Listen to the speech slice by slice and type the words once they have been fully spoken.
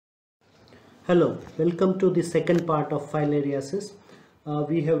Hello, welcome to the second part of filariasis.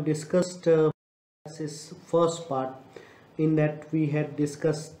 We have discussed filariasis first part. In that we had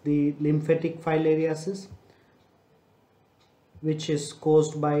discussed the lymphatic filariasis, which is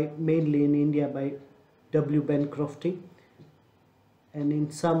caused by mainly in India by W. Bancrofti, and in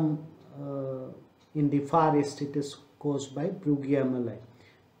some in the Far East it is caused by Brugia malai.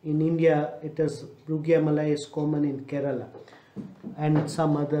 In India it is Brugia malai is common in Kerala and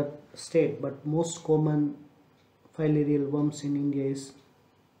some other state, but most common filarial worms in India is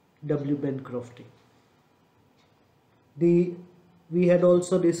W. Bancrofti. We had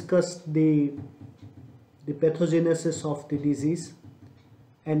also discussed the pathogenesis of the disease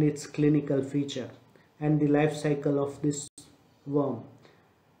and its clinical feature and the life cycle of this worm.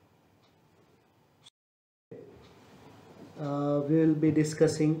 We will be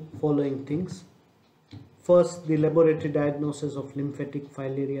discussing following things. First, the laboratory diagnosis of lymphatic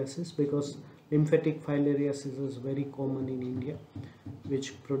filariasis, because lymphatic filariasis is very common in India,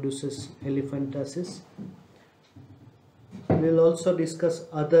 which produces elephantiasis. We will also discuss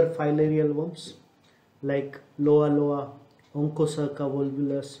other filarial worms like Loa loa, Onchocerca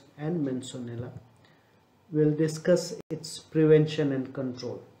volvulus and Mensonella. We will discuss its prevention and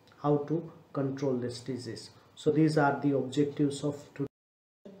control, how to control this disease. So these are the objectives of today.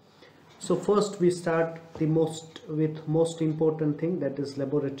 So first we start with most important thing, that is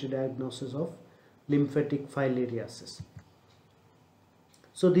laboratory diagnosis of lymphatic filariasis.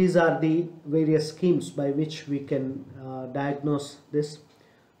 So these are the various schemes by which we can diagnose this.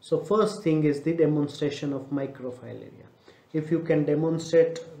 So first thing is the demonstration of microfilaria. If you can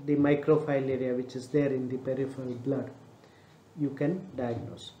demonstrate the microfilaria which is there in the peripheral blood, you can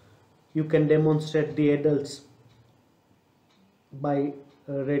diagnose. You can demonstrate the adults by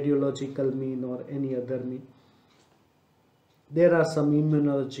radiological mean or any other mean. There are some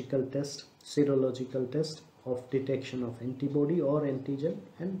immunological tests, serological tests of detection of antibody or antigen,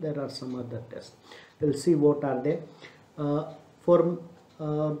 and there are some other tests. We'll see what are they. For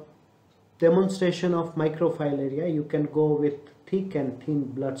demonstration of microfilaria, you can go with thick and thin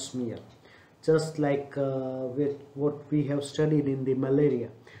blood smear, just like with what we have studied in the malaria,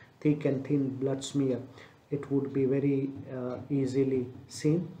 thick and thin blood smear. It would be very easily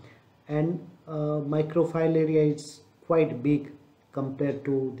seen, and microfilaria is quite big compared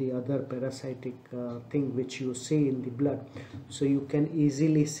to the other parasitic thing which you see in the blood, so you can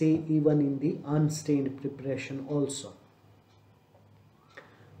easily see even in the unstained preparation also.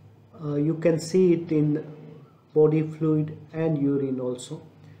 You can see it in body fluid and urine also.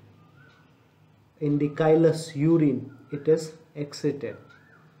 In the chylous urine it is excreted.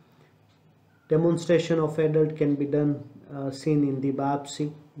 Demonstration of adult can be done seen in the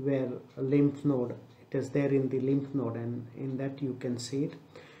biopsy, where a lymph node, it is there in the lymph node, and in that you can see it.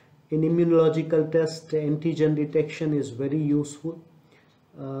 In immunological test, antigen detection is very useful.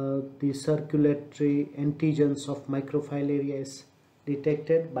 The circulatory antigens of microfilaria is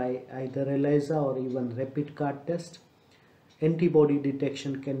detected by either ELISA or even rapid card test. Antibody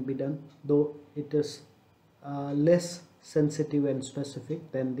detection can be done, though it is less sensitive and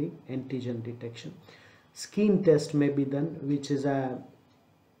specific than the antigen detection. Skin test may be done, which is a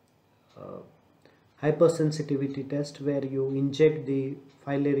hypersensitivity test where you inject the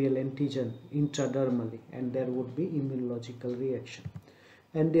filarial antigen intradermally and there would be immunological reaction.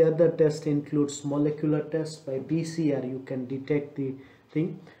 And the other test includes molecular tests. By PCR you can detect the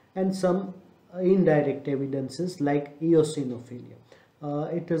thing, and some indirect evidences like eosinophilia.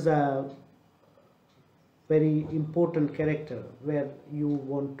 It is a very important character where you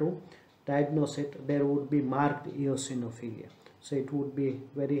want to diagnose it. There would be marked eosinophilia, so it would be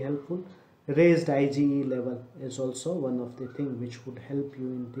very helpful. Raised IgE level is also one of the things which would help you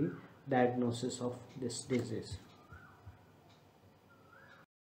in the diagnosis of this disease.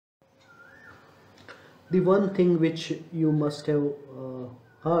 The one thing which you must have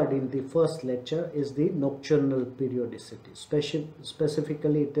heard in the first lecture is the nocturnal periodicity.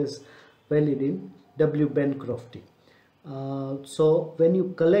 Specifically it is valid in W. Bancrofti. So when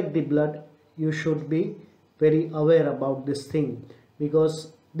you collect the blood, you should be very aware about this thing,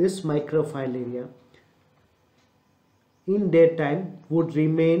 because this microfilaria in daytime would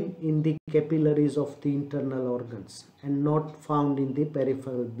remain in the capillaries of the internal organs and not found in the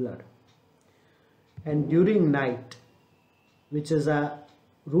peripheral blood. And during night, which is a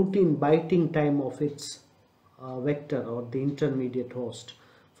routine biting time of its vector or the intermediate host,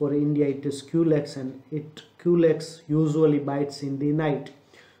 for India it is Culex, and Culex usually bites in the night.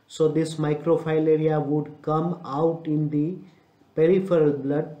 So this microfilaria would come out in the peripheral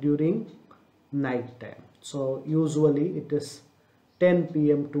blood during night time. So usually it is 10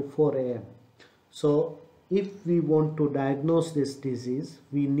 p.m. to 4 a.m. So if we want to diagnose this disease,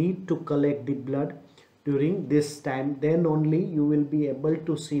 we need to collect the blood during this time. Then only you will be able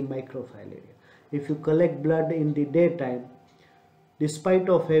to see microfilaria. If you collect blood in the daytime, despite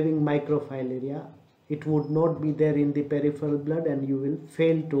of having microfilaria, it would not be there in the peripheral blood and you will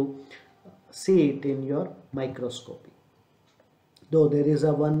fail to see it in your microscopy. Though there is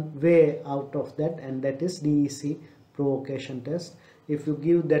a one way out of that, and that is DEC provocation test. If you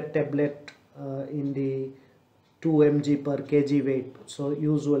give that tablet in the 2 mg per kg weight, so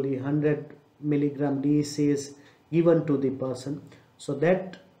usually 100 milligram DEC is given to the person, so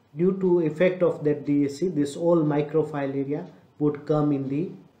that due to effect of that DEC, this all microfilaria would come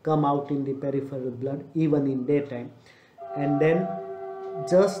out in the peripheral blood even in daytime. And then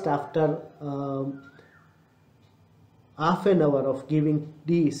just after half an hour of giving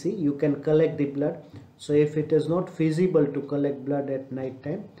DEC, you can collect the blood. So if it is not feasible to collect blood at night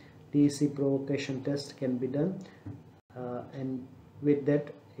time, DEC provocation test can be done, and with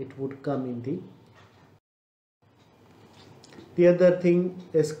that it would come in the other thing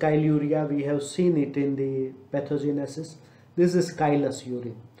is chyluria. We have seen it in the pathogenesis. This is chylous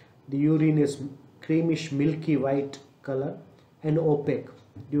urine. The urine is creamish milky white color and opaque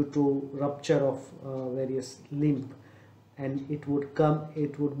due to rupture of various lymph, and it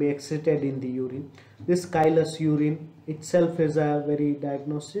would be excited in the urine. This chylous urine itself is a very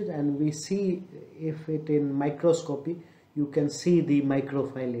diagnostic, and we see if it in microscopy, you can see the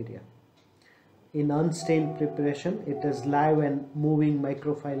microfilaria. In unstained preparation, it is live and moving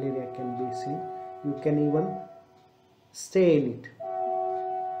microfilaria can be seen. You can even stain it.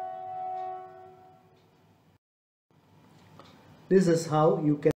 This is how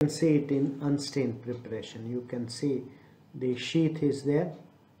you can see it in unstained preparation. You can see the sheath is there.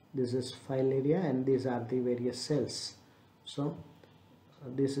 This is filaria and these are the various cells. So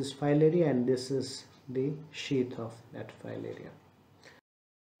this is filaria and this is the sheath of that filaria.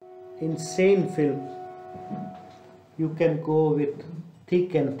 In stain film, you can go with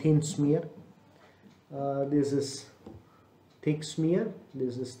thick and thin smear. This is thick smear,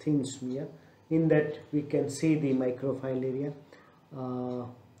 this is thin smear. In that we can see the microfilaria,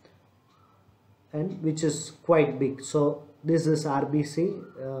 and which is quite big. So this is RBC,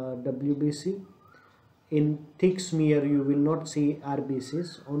 WBC. In thick smear you will not see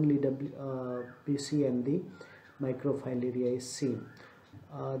RBCs, only WBC and the microfilaria is seen.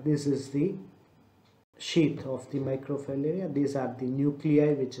 This is the sheath of the microfilaria. These are the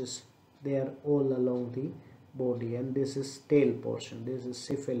nuclei which is there all along the body, and this is tail portion. This is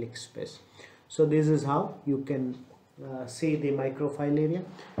cephalic space. So this is how you can see the microfilaria,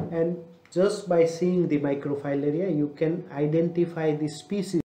 and just by seeing the microfilaria you can identify the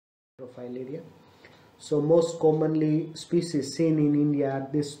species of microfilaria. So most commonly species seen in India are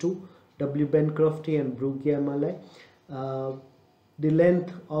these two, W. bancrofti and Brugia malai. The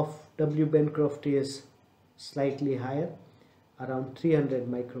length of W. bancrofti is slightly higher, around 300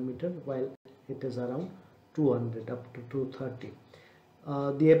 micrometer, while it is around 200 up to 230.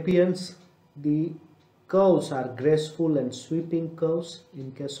 The appearance, the curves are graceful and sweeping curves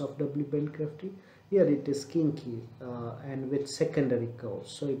in case of W. bancrofti. Here it is kinky and with secondary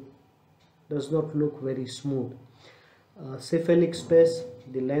curves, so it does not look very smooth. Cephalic space,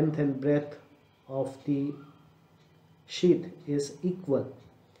 the length and breadth of the sheath is equal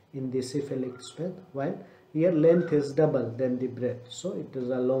in the cephalic space, while here length is double than the breadth, so it is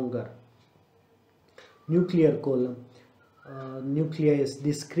a longer. Nuclear column, nuclei is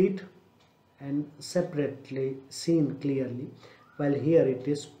discrete and separately seen clearly, while here it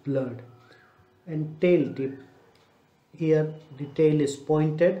is blurred. And tail tip, here the tail is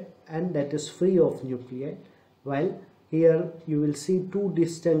pointed and that is free of nuclei, while here you will see two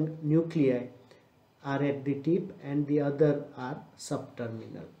distinct nuclei are at the tip and the other are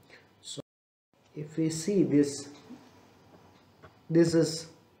subterminal. So if we see this, this is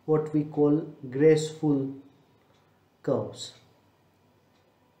what we call graceful curves,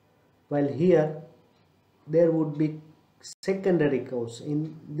 while here there would be secondary curves.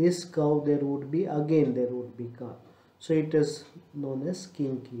 In this curve there would be curve, so it is known as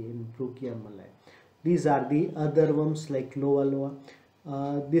kinky in Brugia malai. These are the other worms like loa.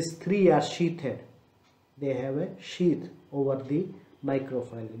 These three are sheathed. They have a sheath over the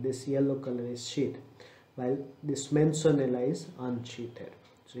microfilaria. This yellow color is sheath, while this Mensonella is unsheathed.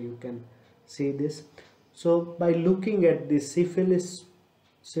 So you can see this. So by looking at the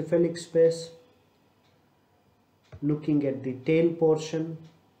cephalic space, looking at the tail portion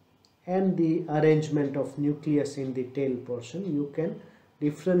and the arrangement of nucleus in the tail portion, you can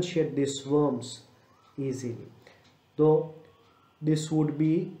differentiate these worms easily. Though this would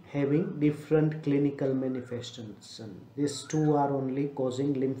be having different clinical manifestations. These two are only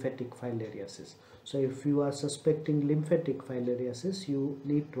causing lymphatic filariasis. So if you are suspecting lymphatic filariasis, you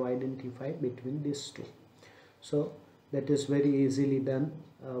need to identify between these two. So that is very easily done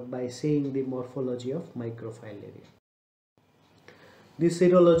by seeing the morphology of microfilaria. The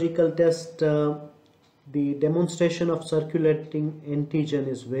serological test, the demonstration of circulating antigen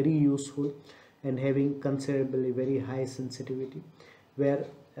is very useful and having considerably very high sensitivity, where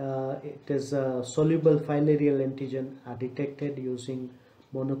it is soluble filarial antigen are detected using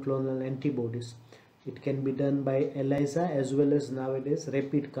monoclonal antibodies. It can be done by ELISA, as well as nowadays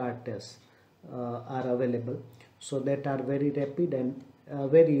rapid CAR tests are available, so that are very rapid and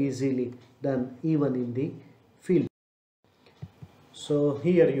very easily done even in the field. So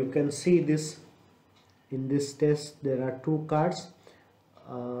here you can see this. In this test there are two cards.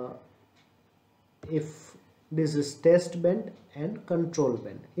 If this is test band and control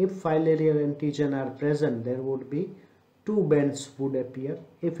band, if filarial antigen are present, there would be two bands would appear.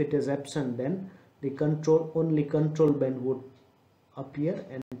 If it is absent, then the only control band would appear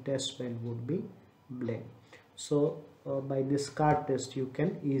and test band would be blank. So by this card test you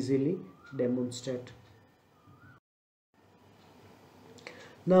can easily demonstrate.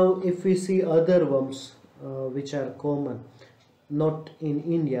 Now if we see other worms which are common not in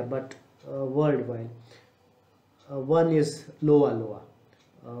India but worldwide, one is Loa Loa.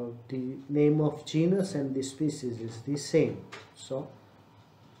 The name of genus and the species is the same, so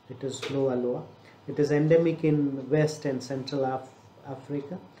it is Loa Loa. It is endemic in West and Central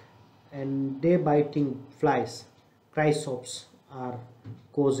Africa, and day biting flies, chrysops, are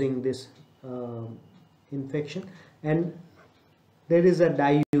causing this infection, and there is a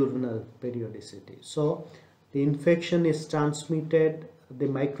diurnal periodicity. So the infection is transmitted, the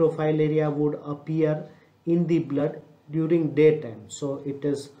microfilaria would appear in the blood during daytime. So it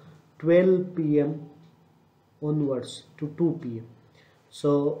is 12 p.m. onwards to 2 p.m.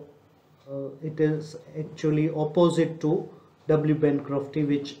 So it is actually opposite to W. bancrofti,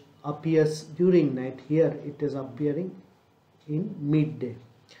 which appears during night. Here it is appearing in midday,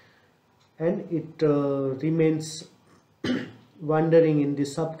 and it remains wandering in the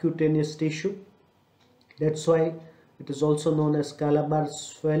subcutaneous tissue. That's why it is also known as Calabar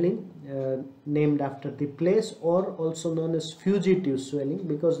swelling, named after the place, or also known as fugitive swelling,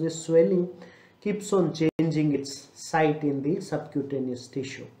 because this swelling keeps on changing its site in the subcutaneous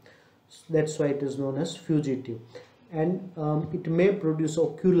tissue. That's why it is known as fugitive, and it may produce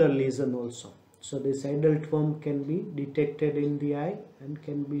ocular lesion also. So this adult worm can be detected in the eye and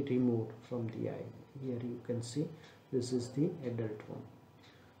can be removed from the eye. Here you can see this is the adult worm,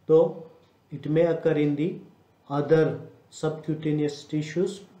 though it may occur in the other subcutaneous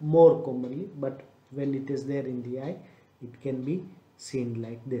tissues more commonly, but when it is there in the eye, it can be seen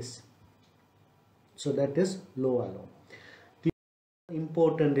like this. So that is Loa Loa. The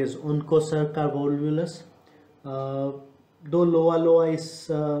important is Onchocerca volvulus. Though Loa Loa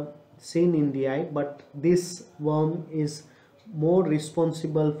is seen in the eye, but this worm is more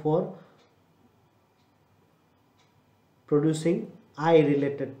responsible for producing eye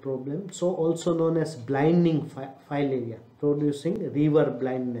related problems, so also known as blinding filaria, producing river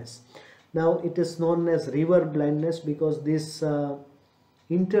blindness. Now it is known as river blindness because this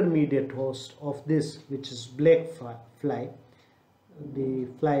intermediate host of this, which is black fly, the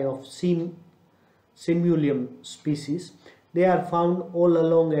fly of Simulium species, they are found all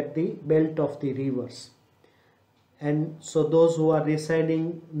along at the belt of the rivers, and so those who are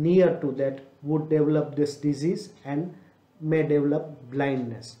residing near to that would develop this disease and may develop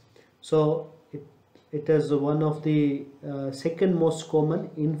blindness. So it is one of the second most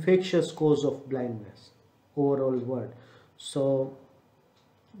common infectious cause of blindness overall world. So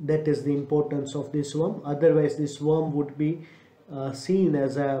that is the importance of this worm. Otherwise this worm would be seen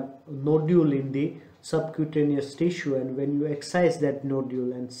as a nodule in the subcutaneous tissue, and when you excise that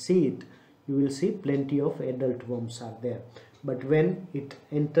nodule and see it, you will see plenty of adult worms are there. But when it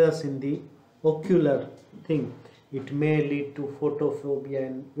enters in the ocular thing, it may lead to photophobia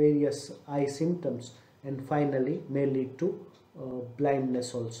and various eye symptoms, and finally may lead to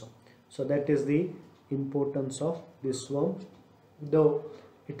blindness also. So that is the importance of this worm. Though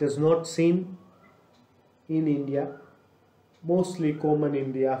it is not seen in India, mostly common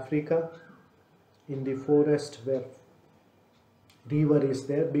in the Africa, in the forest where river is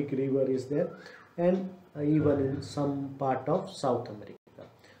there, big river is there, and even in some part of South America.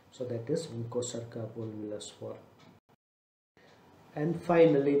 So that is Onchocerca volvulus worm. And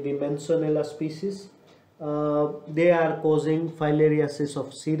finally the Mensonella species, they are causing filariasis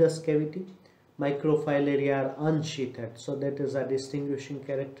of serous cavity. Microfilaria are unsheathed, so that is a distinguishing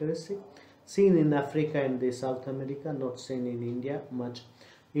characteristic. Seen in Africa and the South America, not seen in India much.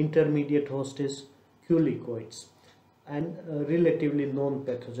 Intermediate host is culicoids and relatively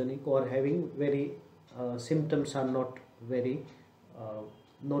non-pathogenic, or having very symptoms are not very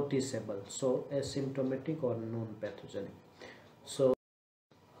noticeable, so asymptomatic or non-pathogenic. So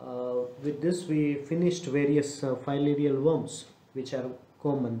with this we finished various filarial worms which are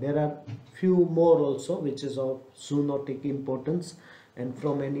common. There are few more also which is of zoonotic importance, and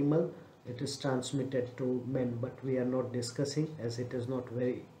from animal it is transmitted to men, but we are not discussing as it is not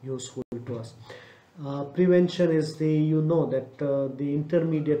very useful to us. Prevention is the, you know that the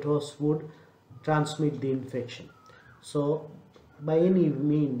intermediate host would transmit the infection. So by any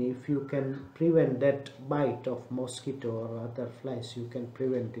mean, if you can prevent that bite of mosquito or other flies, you can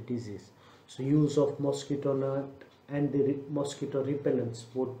prevent the disease. So use of mosquito net and the mosquito repellents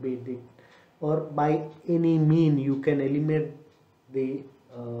would be the, or by any mean you can eliminate the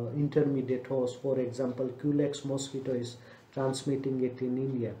intermediate host. For example, Culex mosquito is transmitting it in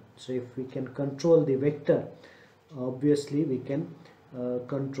India. So if we can control the vector, obviously we can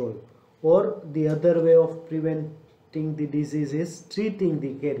control. Or the other way of preventing the disease is treating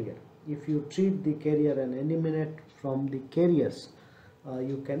the carrier. If you treat the carrier and eliminate from the carriers,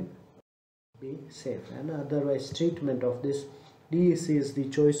 you can be safe. And otherwise treatment of this DEC is the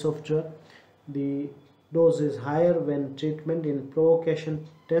choice of drug. The dose is higher when treatment. In provocation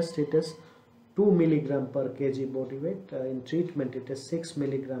test it is 2 mg per kg body weight. In treatment it is 6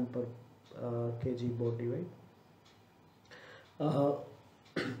 mg per kg body weight.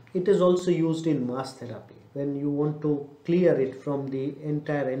 It is also used in mass therapy when you want to clear it from the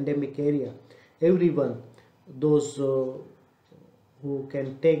entire endemic area. Everyone, those who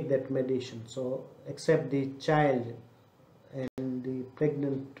can take that medicine, so except the child and the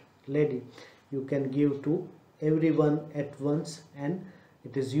pregnant lady, you can give to everyone at once, and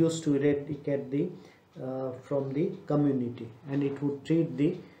it is used to eradicate the from the community, and it would treat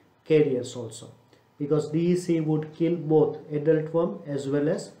the carriers also, because DEC would kill both adult worm as well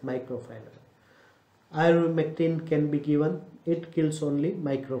as microfilaria. Ivermectin can be given. It kills only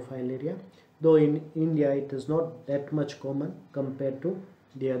microfilaria, though in India it is not that much common compared to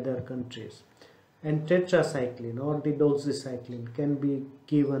the other countries. And tetracycline or the doxycycline can be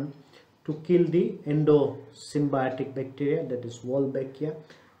given to kill the endosymbiotic bacteria, that is Wolbachia,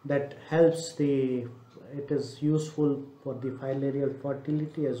 that helps the, it is useful for the filarial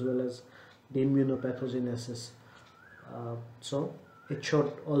fertility as well as the immunopathogenesis. So it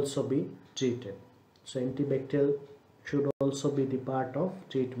should also be treated. So antibacterial should also be the part of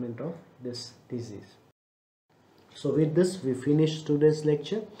treatment of this disease. So with this we finish today's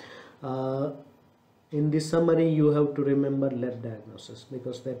lecture. In the summary you have to remember lab diagnosis,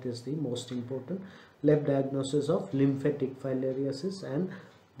 because that is the most important. Lab diagnosis of lymphatic filariasis and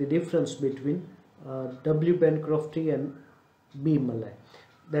the difference between W. bancrofti and B. malai.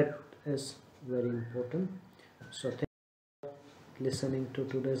 That is very important. So thank you for listening to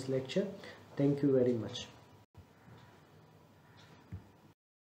today's lecture. Thank you very much.